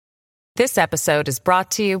This episode is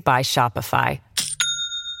brought to you by Shopify.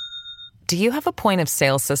 Do you have a point of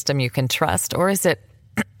sale system you can trust, or is it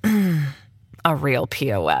a real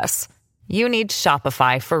POS? You need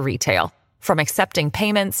Shopify for retail. From accepting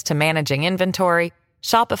payments to managing inventory,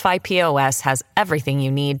 Shopify POS has everything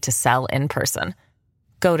you need to sell in person.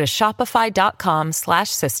 Go to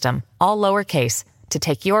shopify.com/system, all lowercase, to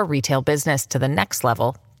take your retail business to the next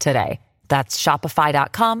level today. That's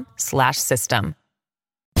shopify.com/system.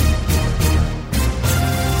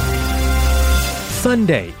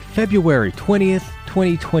 Sunday, February 20th,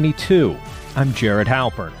 2022. I'm Jared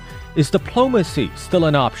Halpern. Is diplomacy still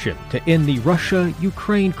an option to end the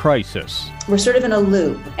Russia-Ukraine crisis? We're sort of in a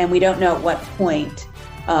loop, and we don't know at what point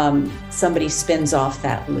somebody spins off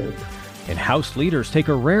that loop. And House leaders take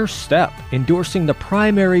a rare step, endorsing the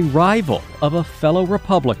primary rival of a fellow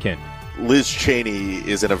Republican. Liz Cheney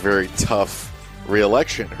is in a very tough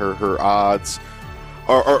re-election. Her odds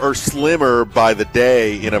are slimmer by the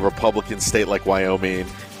day in a Republican state like Wyoming.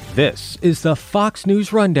 This is the Fox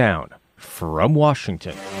News Rundown from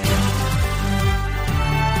Washington.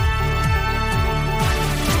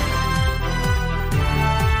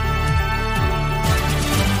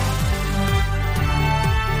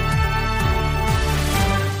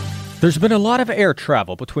 There's been a lot of air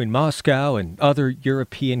travel between Moscow and other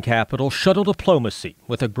European capitals, shuttle diplomacy,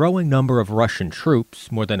 with a growing number of Russian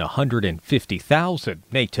troops, more than 150,000,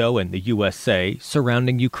 NATO and the USA,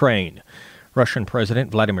 surrounding Ukraine. Russian President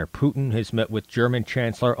Vladimir Putin has met with German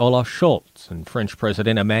Chancellor Olaf Scholz and French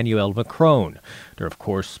President Emmanuel Macron. There have, of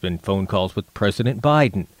course, been phone calls with President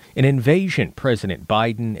Biden. An invasion President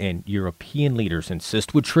Biden and European leaders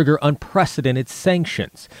insist would trigger unprecedented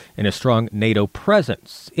sanctions and a strong NATO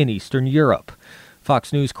presence in Eastern Europe.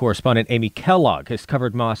 Fox News correspondent Amy Kellogg has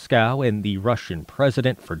covered Moscow and the Russian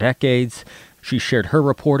president for decades. She shared her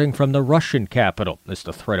reporting from the Russian capital as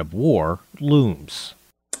the threat of war looms.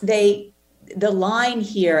 The line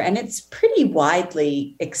here, and it's pretty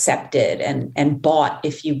widely accepted and bought,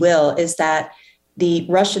 if you will, is that the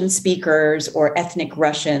Russian speakers or ethnic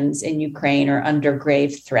Russians in Ukraine are under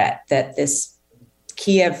grave threat, that this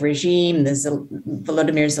Kiev regime, the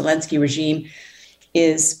Volodymyr Zelensky regime,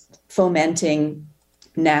 is fomenting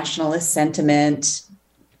nationalist sentiment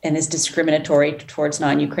and is discriminatory towards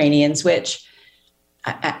non-Ukrainians, which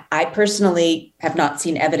I personally have not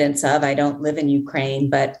seen evidence of. I don't live in Ukraine,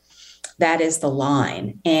 but that is the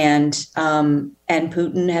line. And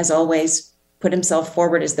Putin has always put himself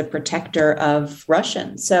forward as the protector of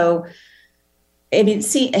Russians. So, I mean,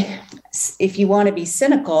 see, if you want to be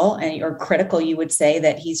cynical or critical, you would say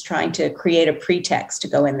that he's trying to create a pretext to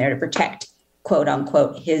go in there to protect, quote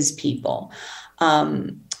unquote, his people.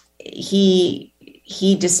 He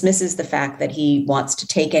dismisses the fact that he wants to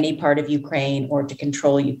take any part of Ukraine or to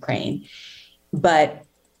control Ukraine. But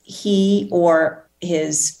he or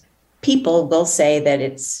his people will say that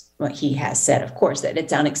he has said, of course, that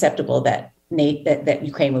it's unacceptable that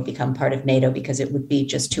Ukraine would become part of NATO because it would be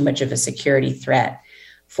just too much of a security threat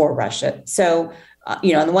for Russia. So, on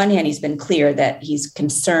the one hand, he's been clear that he's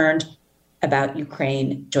concerned about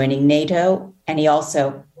Ukraine joining NATO. And he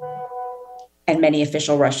also, and many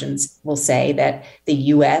official Russians will say that the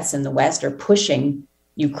US and the West are pushing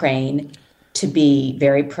Ukraine to be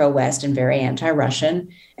very pro-West and very anti-Russian.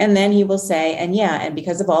 And then he will say, and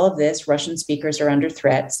because of all of this, Russian speakers are under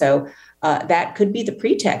threat. So that could be the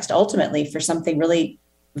pretext ultimately for something really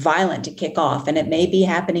violent to kick off. And it may be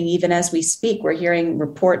happening even as we speak. We're hearing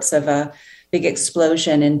reports of a big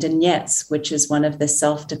explosion in Donetsk, which is one of the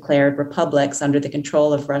self-declared republics under the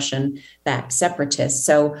control of Russian-backed separatists.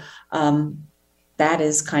 So that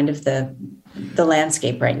is kind of the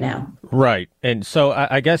landscape right now. Right. And so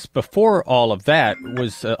I guess before all of that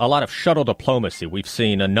was a lot of shuttle diplomacy. We've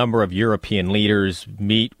seen a number of European leaders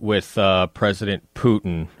meet with President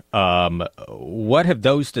Putin. What have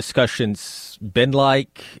those discussions been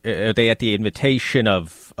like? Are they at the invitation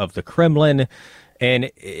of the Kremlin?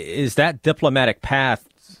 And is that diplomatic path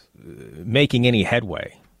making any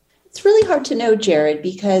headway? It's really hard to know, Jared,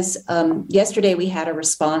 because yesterday we had a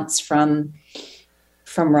response from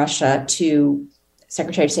Russia to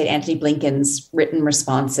Secretary of State Antony Blinken's written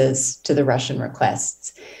responses to the Russian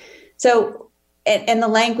requests. So, and the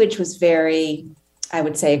language was very, I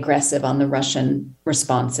would say, aggressive on the Russian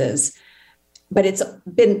responses. But it's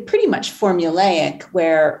been pretty much formulaic,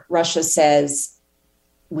 where Russia says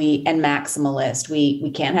and maximalist, we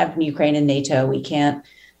can't have Ukraine in NATO, we can't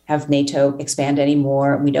have NATO expand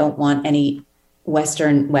anymore, we don't want any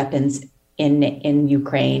Western weapons in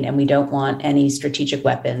Ukraine, and we don't want any strategic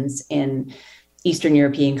weapons in Eastern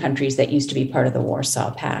European countries that used to be part of the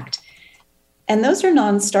Warsaw Pact. And those are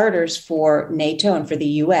non-starters for NATO and for the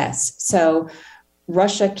US. So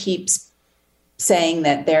Russia keeps saying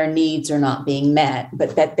that their needs are not being met,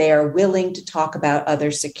 but that they are willing to talk about other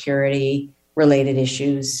security-related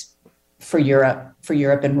issues for Europe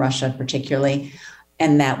and Russia particularly.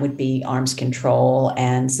 And that would be arms control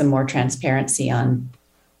and some more transparency on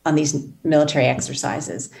these military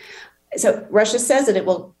exercises. So Russia says that it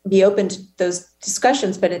will be open to those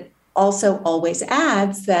discussions, but it also always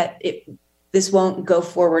adds that this won't go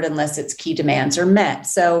forward unless its key demands are met.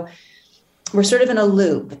 So we're sort of in a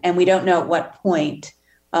loop, and we don't know at what point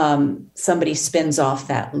somebody spins off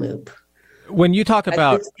that loop. When you talk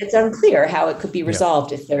about... It's unclear how it could be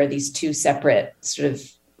resolved if there are these two separate sort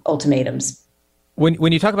of ultimatums.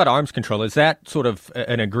 When you talk about arms control, is that sort of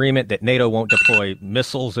an agreement that NATO won't deploy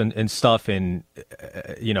missiles and stuff in,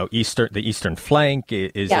 the eastern flank?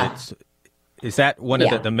 Is that one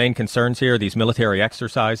of the main concerns here? These military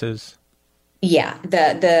exercises? Yeah,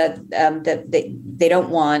 they don't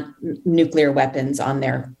want nuclear weapons on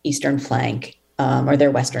their eastern flank or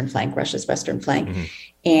their western flank, Russia's western flank,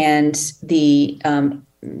 and the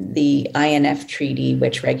INF treaty,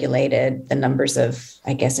 which regulated the numbers of,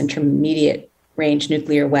 I guess, intermediate range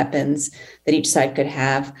nuclear weapons that each side could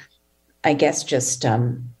have, I guess just, it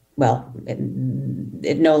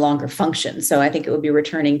no longer functions. So I think it would be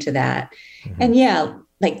returning to that. And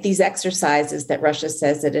like these exercises that Russia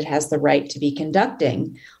says that it has the right to be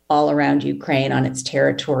conducting all around Ukraine on its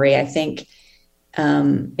territory. I think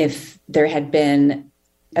if there had been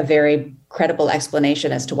a very credible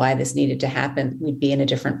explanation as to why this needed to happen, we'd be in a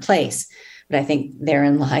different place. But I think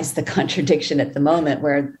therein lies the contradiction at the moment,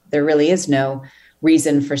 where there really is no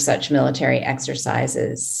reason for such military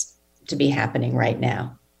exercises to be happening right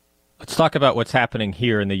now. Let's talk about what's happening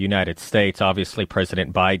here in the United States. Obviously,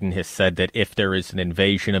 President Biden has said that if there is an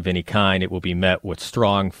invasion of any kind, it will be met with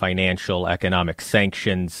strong financial, economic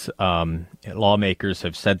sanctions. Lawmakers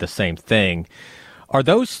have said the same thing. Are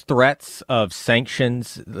those threats of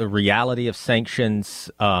sanctions, the reality of sanctions,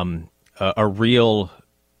 a real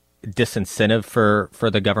disincentive for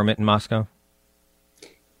the government in Moscow?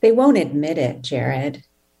 They won't admit it, Jared,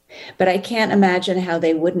 but I can't imagine how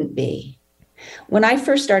they wouldn't be. When I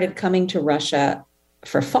first started coming to Russia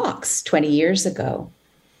for Fox 20 years ago,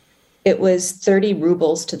 it was 30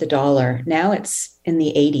 rubles to the dollar. Now it's in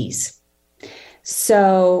the 80s.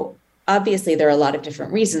 So obviously there are a lot of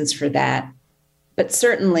different reasons for that, but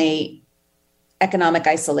certainly economic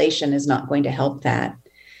isolation is not going to help that.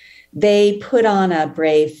 They put on a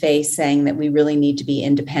brave face saying that we really need to be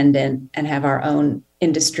independent and have our own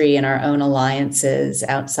industry and our own alliances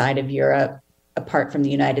outside of Europe, apart from the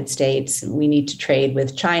United States. We need to trade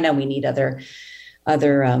with China. We need other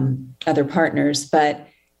partners. But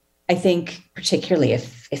I think particularly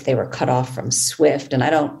if they were cut off from SWIFT, and I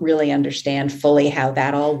don't really understand fully how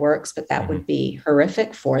that all works, but that would be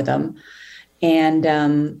horrific for them. And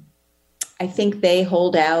I think they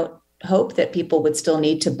hold out hope that people would still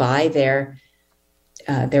need to buy their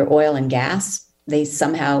oil and gas. They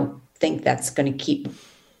somehow think that's going to keep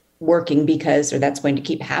working that's going to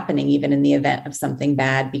keep happening even in the event of something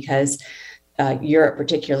bad, because Europe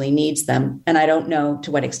particularly needs them. And I don't know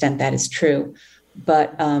to what extent that is true,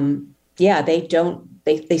 but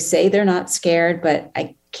they say they're not scared, but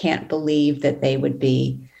I can't believe that they would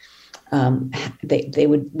be, they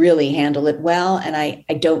would really handle it well. And I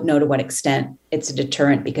don't know to what extent it's a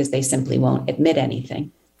deterrent, because they simply won't admit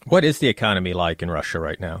anything. What is the economy like in Russia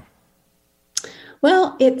right now?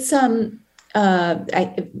 Well, it's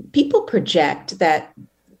people project that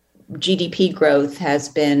GDP growth has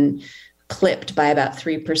been clipped by about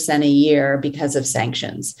 3% a year because of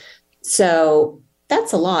sanctions. So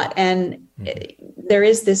that's a lot. And there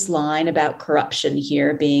is this line about corruption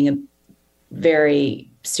here being a very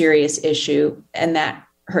serious issue, and that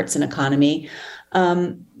hurts an economy.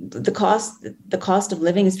 The cost of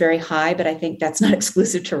living is very high, but I think that's not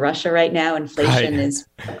exclusive to Russia right now. Inflation is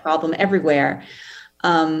a problem everywhere.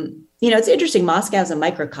 It's interesting. Moscow is a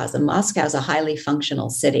microcosm. Moscow is a highly functional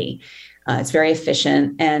city. It's very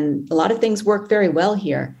efficient, and a lot of things work very well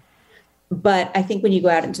here. But I think when you go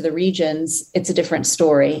out into the regions, it's a different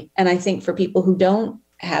story. And I think for people who don't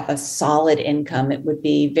have a solid income, it would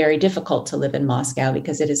be very difficult to live in Moscow,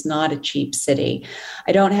 because it is not a cheap city.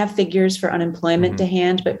 I don't have figures for unemployment to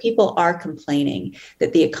hand, but people are complaining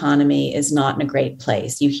that the economy is not in a great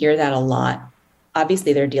place. You hear that a lot.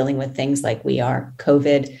 Obviously, they're dealing with things like we are,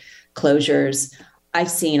 COVID, closures.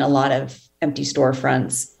 I've seen a lot of empty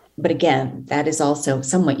storefronts. But again, that is also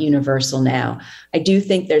somewhat universal now. I do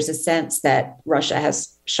think there's a sense that Russia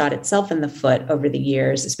has shot itself in the foot over the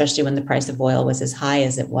years, especially when the price of oil was as high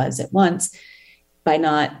as it was at once.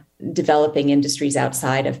 developing industries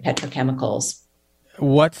outside of petrochemicals.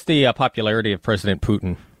 What's the popularity of President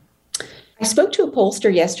Putin? I spoke to a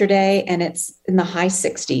pollster yesterday, and it's in the high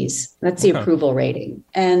 60s. That's the approval rating.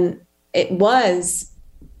 And it was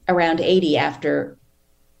around 80 after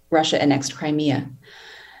Russia annexed Crimea.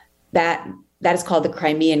 That is called the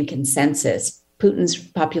Crimean Consensus. Putin's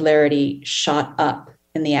popularity shot up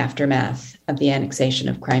in the aftermath of the annexation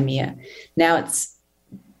of Crimea. Now it's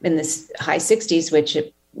in this high 60s,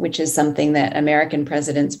 which is something that American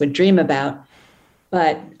presidents would dream about.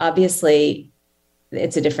 But obviously,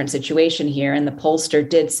 it's a different situation here. And the pollster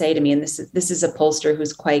did say to me, and this is a pollster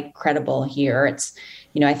who's quite credible here. It's,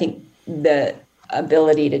 I think the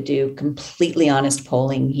ability to do completely honest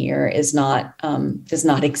polling here does not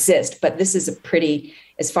exist. But this is a pretty,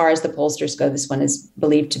 as far as the pollsters go, this one is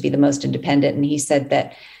believed to be the most independent. And he said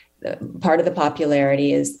that part of the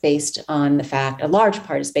popularity is based on the fact, a large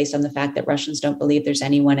part is based on the fact that Russians don't believe there's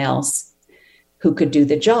anyone else who could do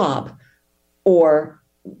the job or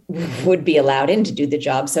would be allowed in to do the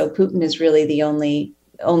job. So Putin is really the only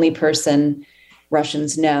person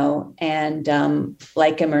Russians know. And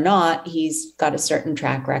like him or not, he's got a certain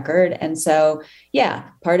track record. And so, yeah,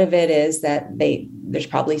 part of it is that there's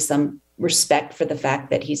probably some respect for the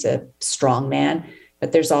fact that he's a strong man,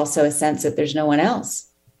 but there's also a sense that there's no one else.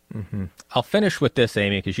 Mm-hmm. I'll finish with this,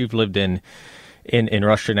 Amy, because you've lived in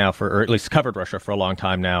Russia now or at least covered Russia for a long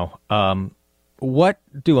time now. What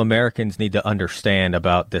do Americans need to understand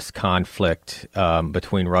about this conflict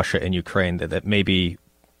between Russia and Ukraine that maybe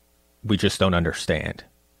we just don't understand?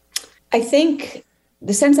 I think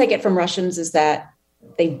the sense I get from Russians is that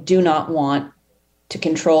they do not want to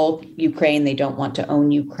control Ukraine. They don't want to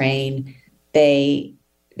own Ukraine. They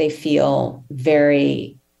feel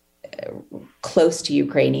very close to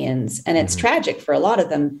Ukrainians. And it's tragic for a lot of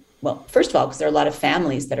them. Well, first of all, because there are a lot of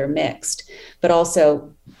families that are mixed, but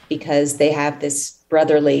also because they have this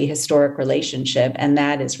brotherly historic relationship, and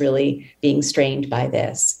that is really being strained by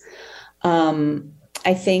this.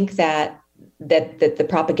 I think that the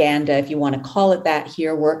propaganda, if you want to call it that,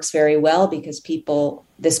 here works very well because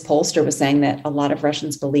this pollster was saying that a lot of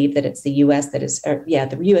Russians believe that it's the U.S. the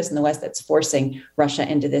U.S. and the West that's forcing Russia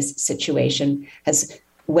into this situation, has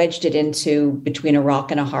wedged it into between a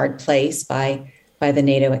rock and a hard place by the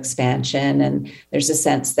NATO expansion. And there's a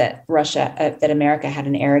sense that that America had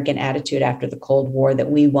an arrogant attitude after the Cold War,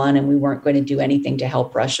 that we won and we weren't going to do anything to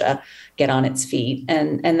help Russia get on its feet.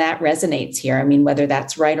 And that resonates here. I mean, whether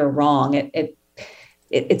that's right or wrong,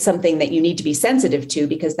 it's something that you need to be sensitive to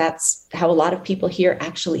because that's how a lot of people here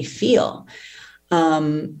actually feel.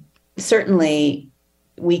 Certainly,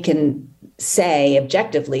 we can say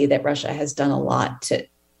objectively that Russia has done a lot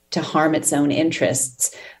to harm its own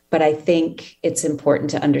interests. But I think it's important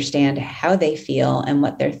to understand how they feel and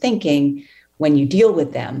what they're thinking when you deal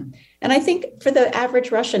with them. And I think for the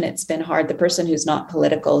average Russian, it's been hard. The person who's not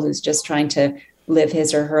political, who's just trying to live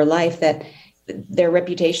his or her life, that their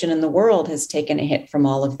reputation in the world has taken a hit from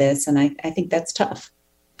all of this. And I think that's tough.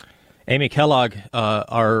 Amy Kellogg,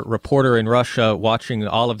 our reporter in Russia, watching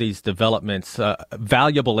all of these developments,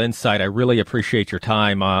 valuable insight. I really appreciate your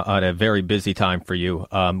time at a very busy time for you.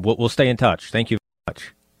 We'll stay in touch. Thank you very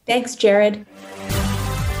much. Thanks, Jared.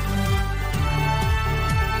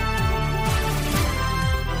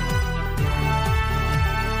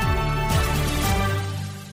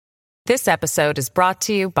 This episode is brought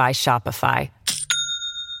to you by Shopify.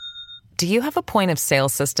 Do you have a point of sale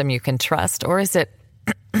system you can trust, or is it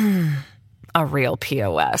a real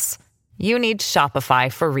POS? You need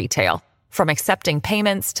Shopify for retail. From accepting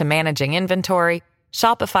payments to managing inventory,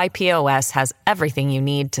 Shopify POS has everything you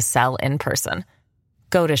need to sell in person.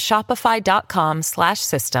 Go to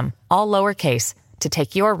shopify.com/system, all lowercase, to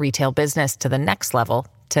take your retail business to the next level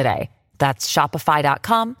today. That's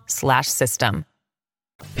shopify.com/system.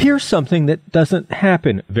 Here's something that doesn't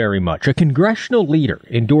happen very much. A congressional leader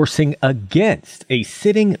endorsing against a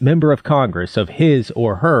sitting member of Congress of his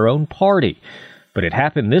or her own party. But it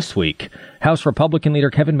happened this week. House Republican leader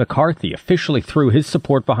Kevin McCarthy officially threw his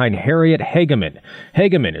support behind Harriet Hageman.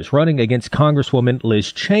 Hageman is running against Congresswoman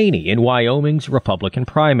Liz Cheney in Wyoming's Republican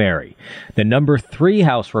primary. The number 3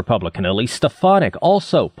 House Republican, Elise Stefanik,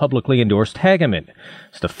 also publicly endorsed Hageman.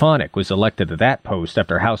 Stefanik was elected to that post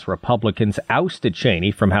after House Republicans ousted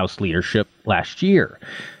Cheney from House leadership last year.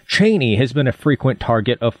 Cheney has been a frequent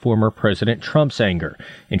target of former President Trump's anger,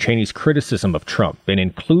 and Cheney's criticism of Trump and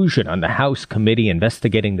inclusion on the House committee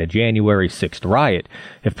investigating the January 6th riot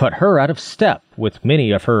have put her out of step with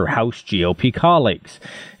many of her House GOP colleagues.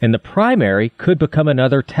 And the primary could become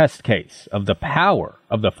another test case of the power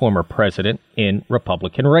of the former president in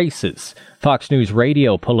Republican races. Fox News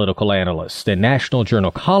radio political analyst and National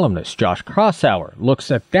Journal columnist Josh Kraushaar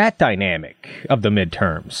looks at that dynamic of the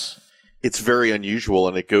midterms. It's very unusual,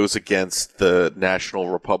 and it goes against the National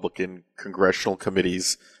Republican Congressional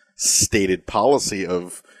Committee's stated policy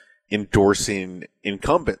of endorsing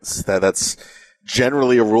incumbents. That's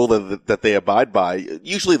generally a rule that they abide by.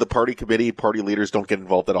 Usually the party committee, party leaders don't get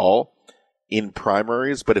involved at all in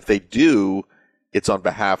primaries, but if they do, it's on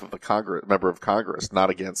behalf of the member of Congress,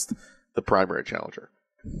 not against the primary challenger.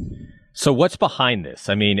 So what's behind this?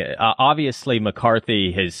 I mean, obviously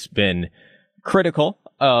McCarthy has been critical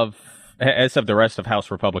of, as of the rest of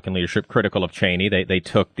House Republican leadership, critical of Cheney. They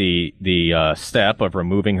took the step of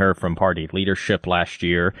removing her from party leadership last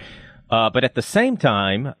year. But at the same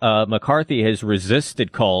time, McCarthy has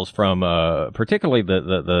resisted calls from particularly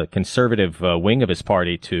the conservative wing of his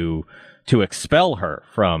party to expel her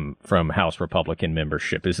from House Republican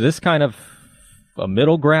membership. Is this kind of a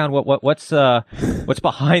middle ground? What's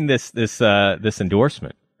behind this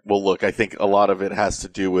endorsement? Well, look, I think a lot of it has to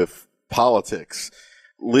do with politics.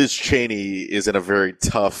 Liz Cheney is in a very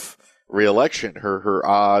tough reelection. Her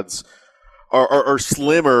odds are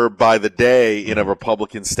slimmer by the day in a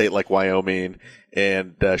Republican state like Wyoming,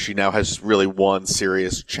 and she now has really one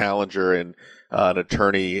serious challenger in an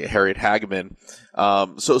attorney, Harriet Hageman.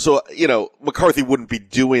 So McCarthy wouldn't be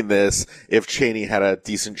doing this if Cheney had a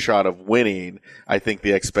decent shot of winning. I think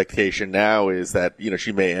the expectation now is that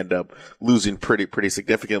she may end up losing pretty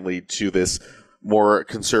significantly to this more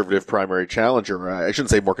conservative primary challenger. I shouldn't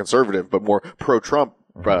say more conservative, but more pro-Trump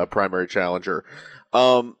primary challenger.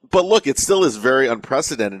 But look, it still is very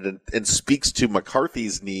unprecedented and speaks to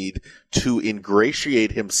McCarthy's need to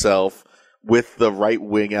ingratiate himself with the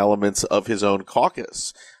right-wing elements of his own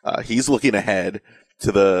caucus. He's looking ahead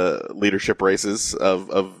to the leadership races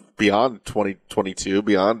of beyond 2022,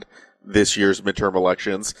 beyond this year's midterm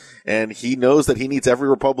elections, and he knows that he needs every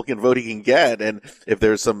Republican vote he can get. And if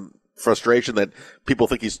there's some frustration that people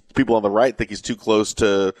on the right think he's too close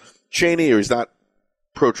to Cheney or he's not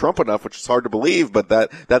pro-Trump enough, which is hard to believe, but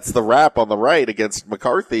that's the rap on the right against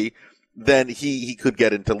McCarthy, then he could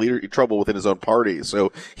get into trouble within his own party.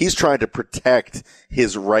 So he's trying to protect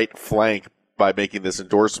his right flank by making this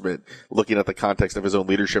endorsement, looking at the context of his own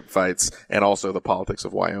leadership fights and also the politics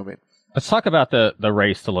of Wyoming. Let's talk about the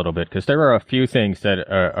race a little bit, because there are a few things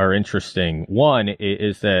that are interesting. One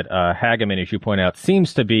is that Hageman, as you point out,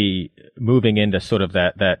 seems to be moving into sort of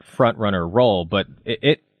that front runner role, but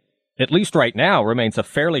it at least right now remains a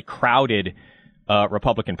fairly crowded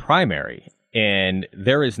Republican primary, and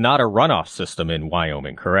there is not a runoff system in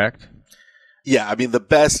Wyoming, correct? Yeah, I mean, the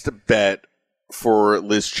best bet for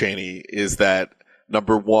Liz Cheney is that,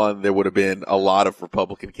 number one, there would have been a lot of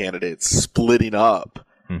Republican candidates splitting up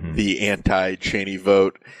the anti-Cheney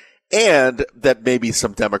vote, and that maybe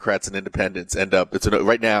some Democrats and independents end up.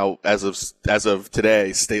 Right now, as of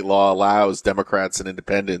today, state law allows Democrats and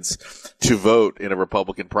independents to vote in a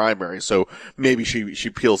Republican primary. So maybe she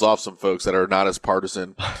peels off some folks that are not as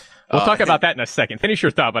partisan. We'll talk about that in a second. Finish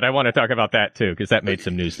your thought, but I want to talk about that too, because that made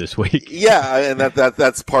some news this week. Yeah, and that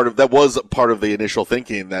was part of the initial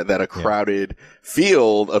thinking that a crowded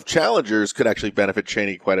field of challengers could actually benefit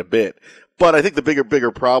Cheney quite a bit. But I think the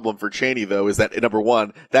bigger problem for Cheney, though, is that, number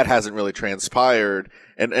one, that hasn't really transpired.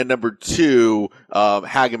 And number two,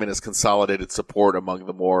 Hageman has consolidated support among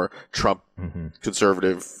the more Trump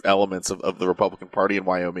conservative elements of the Republican Party in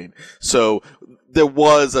Wyoming. So there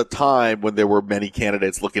was a time when there were many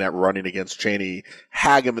candidates looking at running against Cheney.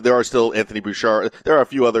 Hageman, there are still Anthony Bouchard. There are a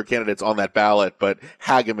few other candidates on that ballot, but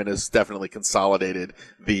Hageman has definitely consolidated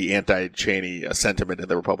the anti-Cheney sentiment in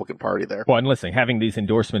the Republican Party there. Well, and listen, having these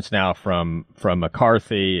endorsements now from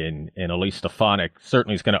McCarthy and Elise Stefanik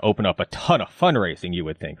certainly is going to open up a ton of fundraising, you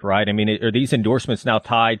would think, right? I mean, are these endorsements now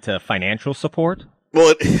tied to financial support?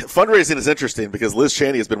 Well, fundraising is interesting because Liz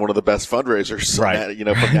Cheney has been one of the best fundraisers, right?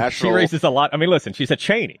 For national. She raises a lot. I mean, listen, she's a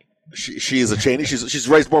Cheney. She's a Cheney. She's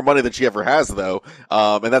raised more money than she ever has, though,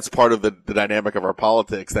 and that's part of the dynamic of our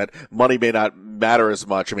politics. That money may not matter as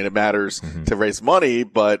much. I mean, it matters to raise money,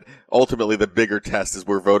 but ultimately the bigger test is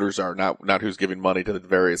where voters are, not who's giving money to the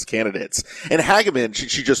various candidates. And Hageman,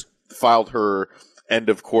 she just filed her end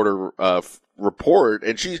of quarter report,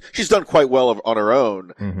 and she's done quite well on her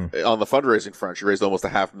own on the fundraising front. She raised almost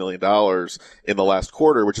 $500,000 in the last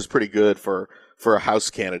quarter, which is pretty good for for a House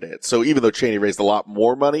candidate. So even though Cheney raised a lot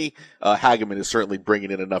more money, Hageman is certainly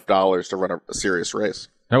bringing in enough dollars to run a serious race.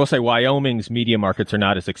 I will say Wyoming's media markets are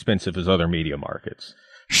not as expensive as other media markets.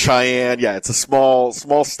 Cheyenne, yeah, it's a small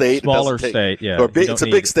state. Smaller state, yeah. It's a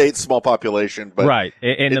big state, small population, but right.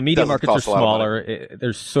 And the media markets are smaller.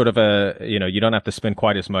 There's sort of you don't have to spend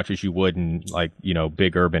quite as much as you would in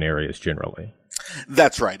big urban areas generally.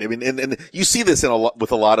 That's right. I mean, and you see this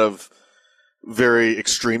with a lot of very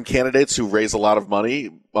extreme candidates who raise a lot of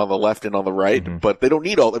money on the left and on the right, but they don't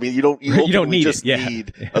need all. I mean, you don't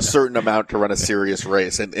need a certain amount to run a serious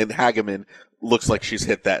race. And Hageman looks like she's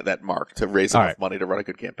hit that mark to raise enough money to run a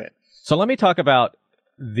good campaign. So let me talk about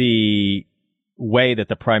the way that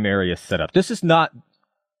the primary is set up. This is not,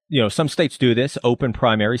 some states do this, open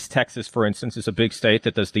primaries. Texas, for instance, is a big state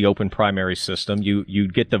that does the open primary system. You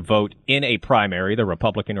get the vote in a primary, the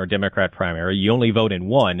Republican or Democrat primary. You only vote in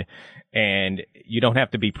one, and you don't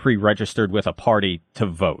have to be pre-registered with a party to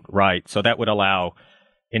vote, right? So that would allow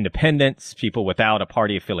independents, people without a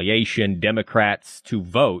party affiliation, Democrats to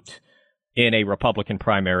vote in a Republican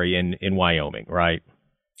primary in Wyoming, right?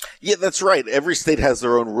 Yeah, that's right. Every state has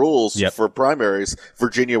their own rules for primaries.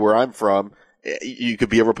 Virginia, where I'm from, you could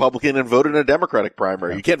be a Republican and vote in a Democratic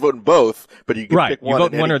primary. You can't vote in both, but you can pick one. You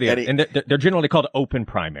vote in one or the other. And they're generally called open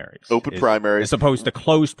primaries. Primaries. As opposed to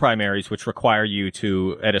closed primaries, which require you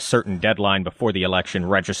to, at a certain deadline before the election,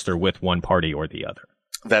 register with one party or the other.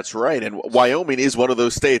 That's right. And Wyoming is one of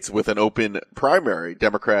those states with an open primary.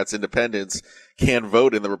 Democrats, independents can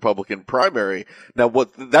vote in the Republican primary. Now,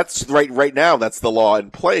 that's right now, that's the law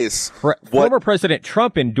in place. Former President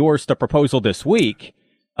Trump endorsed a proposal this week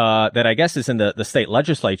that I guess is in the state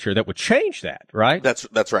legislature that would change that, right?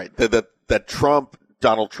 That's right. That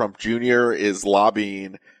Donald Trump Jr. is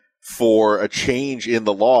lobbying for a change in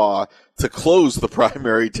the law to close the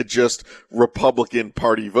primary to just Republican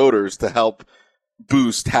Party voters to help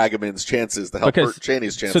boost Hageman's chances, to help hurt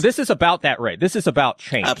Cheney's chances. So this is about that, right? This is about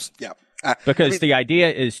Cheney. Because the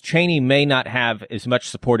idea is Cheney may not have as much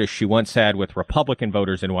support as she once had with Republican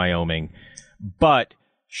voters in Wyoming, but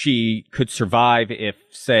she could survive if,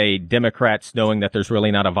 say, Democrats, knowing that there's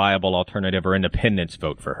really not a viable alternative, or independents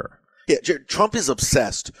vote for her. Yeah, Trump is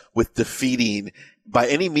obsessed with defeating, by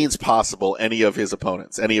any means possible, any of his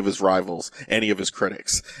opponents, any of his rivals, any of his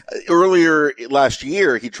critics. Earlier last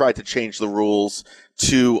year, he tried to change the rules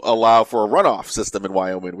to allow for a runoff system in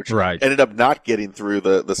Wyoming, which ended up not getting through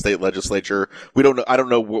the state legislature. We don't know. I don't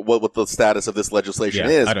know what the status of this legislation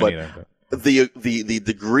is, but the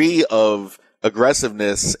degree of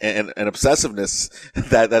aggressiveness and obsessiveness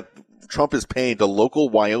that Trump is paying to local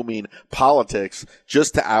Wyoming politics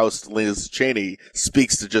just to oust Liz Cheney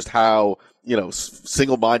speaks to just how,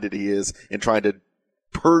 single-minded he is in trying to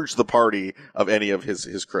purge the party of any of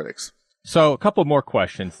his critics. So a couple more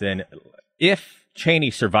questions then. If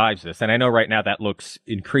Cheney survives this, and I know right now that looks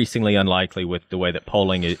increasingly unlikely with the way that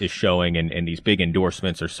polling is showing, and these big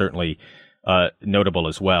endorsements are certainly notable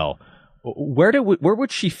as well, where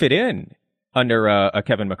would she fit in under a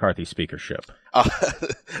Kevin McCarthy speakership?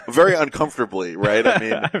 Very uncomfortably, right?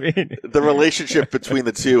 I mean, the relationship between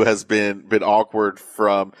the two has been awkward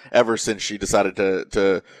from ever since she decided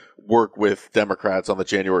to work with Democrats on the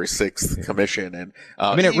January 6th commission. And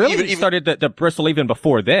it really started to bristle even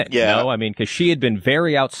before then. Yeah. Because she had been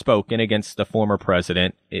very outspoken against the former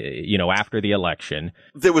president, after the election.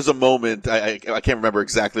 There was a moment, I can't remember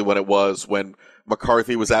exactly what it was, when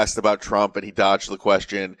McCarthy was asked about Trump and he dodged the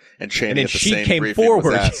question, and Cheney at the same briefing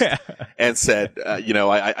was asked and said,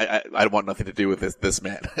 I want nothing to do with this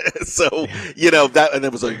man. So, that, and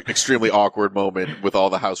it was an extremely awkward moment with all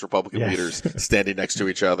the House Republican leaders standing next to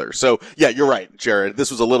each other. So, yeah, you're right, Jared. This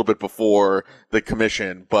was a little bit before the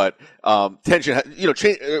commission, but tension,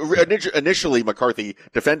 initially McCarthy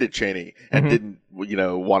defended Cheney and didn't,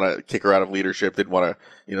 want to kick her out of leadership, didn't want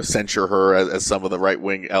to, censure her as some of the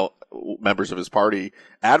right-wing members of his party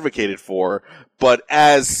advocated for. But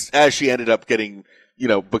as she ended up getting,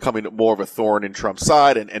 becoming more of a thorn in Trump's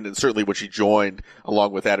side, and certainly when she joined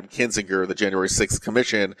along with Adam Kinzinger, the January 6th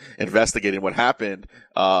commission investigating what happened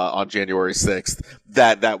on January 6th,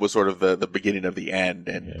 that was sort of the beginning of the end.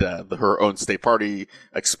 And her own state party,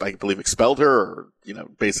 I believe, expelled her, or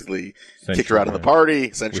basically kicked her out of the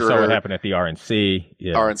party, censured her. We saw what happened at the RNC.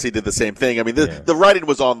 Yeah. RNC did the same thing. I mean, the writing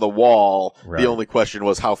was on the wall. Right. The only question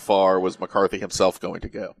was, how far was McCarthy himself going to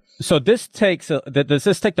go? So does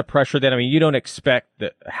this take the pressure then? I mean, you don't expect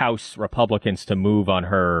the House Republicans to move on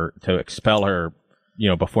her, to expel her,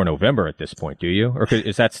 before November at this point, do you? Or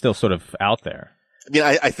is that still sort of out there? I mean,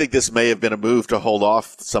 I think this may have been a move to hold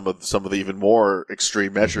off some of the even more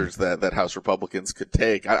extreme measures that House Republicans could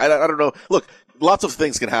take. I don't know. Look, lots of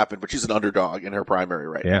things can happen, but she's an underdog in her primary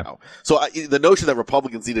right now. So the notion that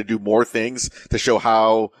Republicans need to do more things to show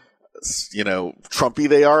how, Trumpy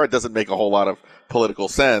they are, it doesn't make a whole lot of political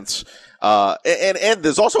sense. And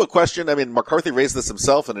there's also a question. I mean, McCarthy raised this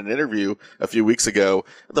himself in an interview a few weeks ago.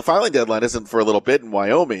 The filing deadline isn't for a little bit in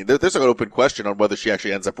Wyoming. There's an open question on whether she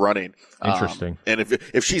actually ends up running. Interesting. And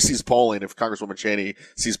if she sees polling, if Congresswoman Cheney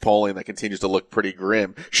sees polling that continues to look pretty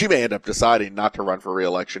grim, she may end up deciding not to run for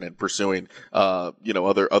re-election and pursuing,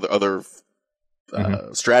 other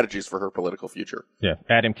strategies for her political future. Yeah.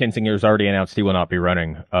 Adam Kinzinger has already announced he will not be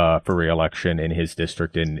running for re-election in his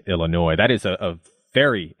district in Illinois. That is a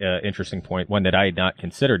very interesting point, one that I had not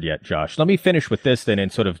considered yet, Josh. Let me finish with this then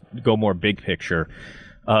and sort of go more big picture.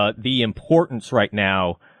 The importance right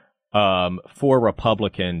now for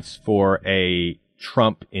Republicans for a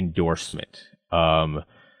Trump endorsement.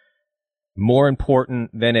 More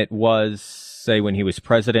important than it was, say, when he was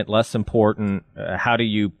president, less important. How do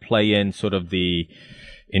you play in sort of the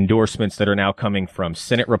endorsements that are now coming from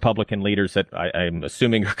Senate Republican leaders that I'm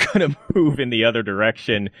assuming are going to move in the other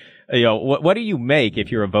direction? What do you make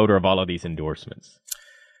if you're a voter of all of these endorsements?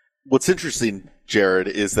 What's interesting, Jared,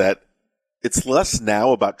 is that it's less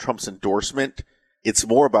now about Trump's endorsement. It's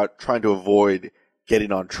more about trying to avoid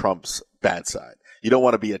getting on Trump's bad side. You don't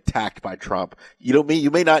want to be attacked by Trump. You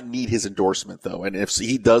may not need his endorsement though. And if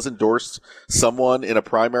he does endorse someone in a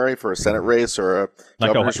primary for a Senate race or a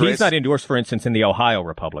governor's race, he's not endorsed, for instance, in the Ohio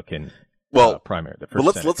Republican primary. But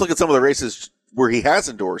let's look at some of the races where he has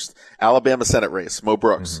endorsed. Alabama Senate race, Mo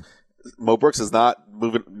Brooks. Mm-hmm. Mo Brooks is not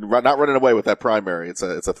running away with that primary. It's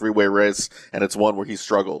a three-way race, and it's one where he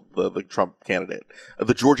struggled, the Trump candidate.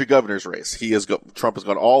 The Georgia governor's race, Trump has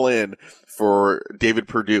gone all in for David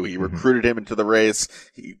Perdue. He recruited him into the race.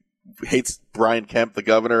 He hates Brian Kemp, the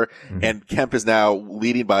governor, and Kemp is now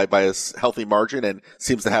leading by a healthy margin and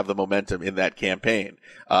seems to have the momentum in that campaign.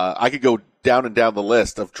 I could go down and down the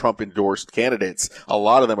list of Trump endorsed candidates. A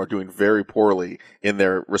lot of them are doing very poorly in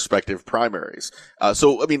their respective primaries.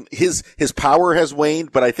 So, I mean, his power has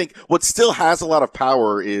waned, but I think what still has a lot of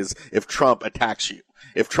power is if Trump attacks you.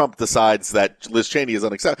 If Trump decides that Liz Cheney is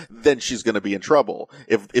unacceptable, then she's going to be in trouble.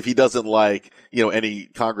 If he doesn't like, any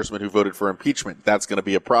congressman who voted for impeachment, that's going to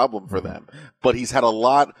be a problem for them. But he's had a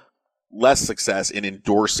lot less success in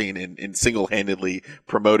endorsing and in single-handedly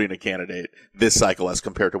promoting a candidate this cycle as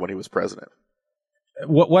compared to when he was president.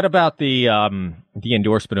 What about the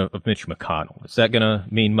endorsement of Mitch McConnell? Is that going to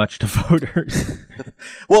mean much to voters?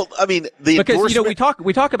 Well, I mean, because we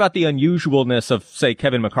talk about the unusualness of, say,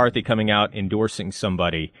 Kevin McCarthy coming out endorsing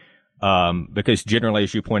somebody, because generally,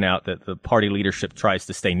 as you point out, that the party leadership tries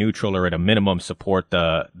to stay neutral or at a minimum support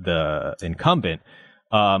the incumbent.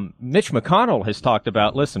 Mitch McConnell has talked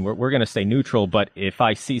about, listen, we're going to stay neutral, but if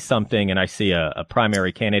I see something and I see a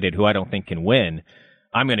primary candidate who I don't think can win,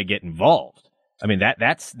 I'm going to get involved. I mean,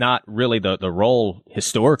 that's not really the role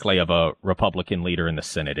historically of a Republican leader in the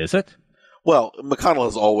Senate, is it? Well, McConnell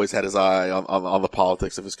has always had his eye on the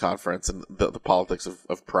politics of his conference and the politics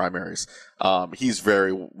of primaries. He's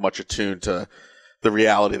very much attuned to the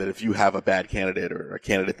reality that if you have a bad candidate or a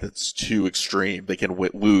candidate that's too extreme, they can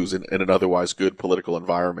lose in an otherwise good political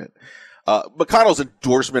environment. McConnell's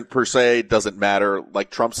endorsement per se doesn't matter like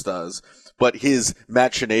Trump's does, but his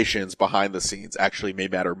machinations behind the scenes actually may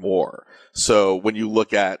matter more. So when you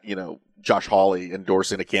look at, Josh Hawley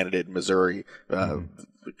endorsing a candidate in Missouri,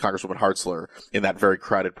 Congresswoman Hartzler, in that very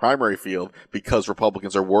crowded primary field, because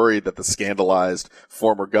Republicans are worried that the scandalized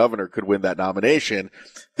former governor could win that nomination,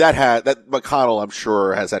 that McConnell, I'm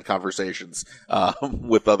sure, has had conversations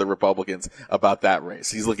with other Republicans about that race.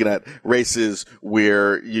 He's looking at races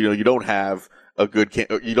where you don't have a good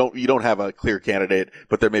you don't have a clear candidate,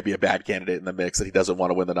 but there may be a bad candidate in the mix that he doesn't want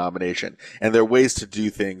to win the nomination. And there are ways to do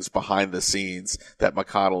things behind the scenes that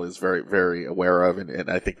McConnell is very, very aware of, and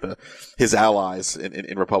I think his allies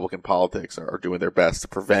in Republican politics are doing their best to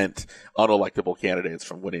prevent unelectable candidates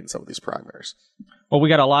from winning some of these primaries. Well, we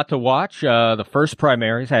got a lot to watch. The first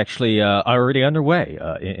primaries actually already underway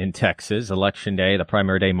in Texas. Election day, the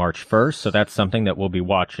primary day, March 1st. So that's something that we'll be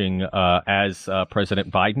watching as President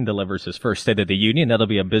Biden delivers his first State of the Union. That'll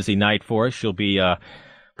be a busy night for us. She'll be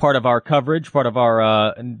part of our coverage, part of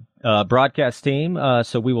our broadcast team.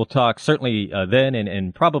 So we will talk certainly then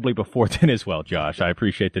and probably before then as well, Josh. I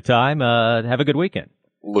appreciate the time. Have a good weekend.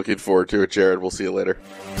 Looking forward to it, Jared. We'll see you later.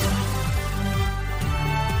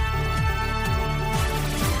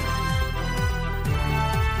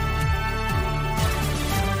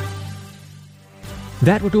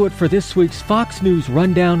 That will do it for this week's Fox News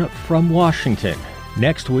Rundown from Washington.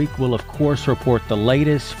 Next week, we'll of course report the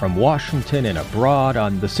latest from Washington and abroad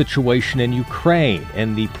on the situation in Ukraine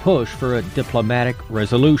and the push for a diplomatic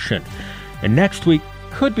resolution. And next week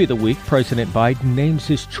could be the week President Biden names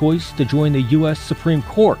his choice to join the U.S. Supreme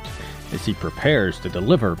Court as he prepares to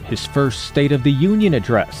deliver his first State of the Union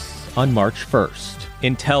address on March 1st.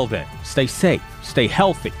 Until then, stay safe, stay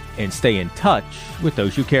healthy, and stay in touch with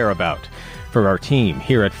those you care about. For our team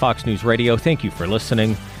here at Fox News Radio, thank you for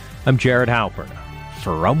listening. I'm Jared Halpern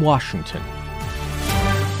from Washington.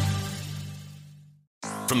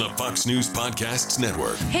 From the Fox News Podcasts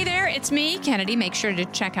Network. Hey there, it's me, Kennedy. Make sure to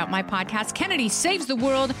check out my podcast, Kennedy Saves the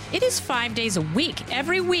World. It is 5 days a week,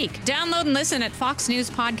 every week. Download and listen at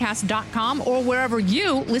foxnewspodcast.com or wherever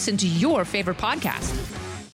you listen to your favorite podcast.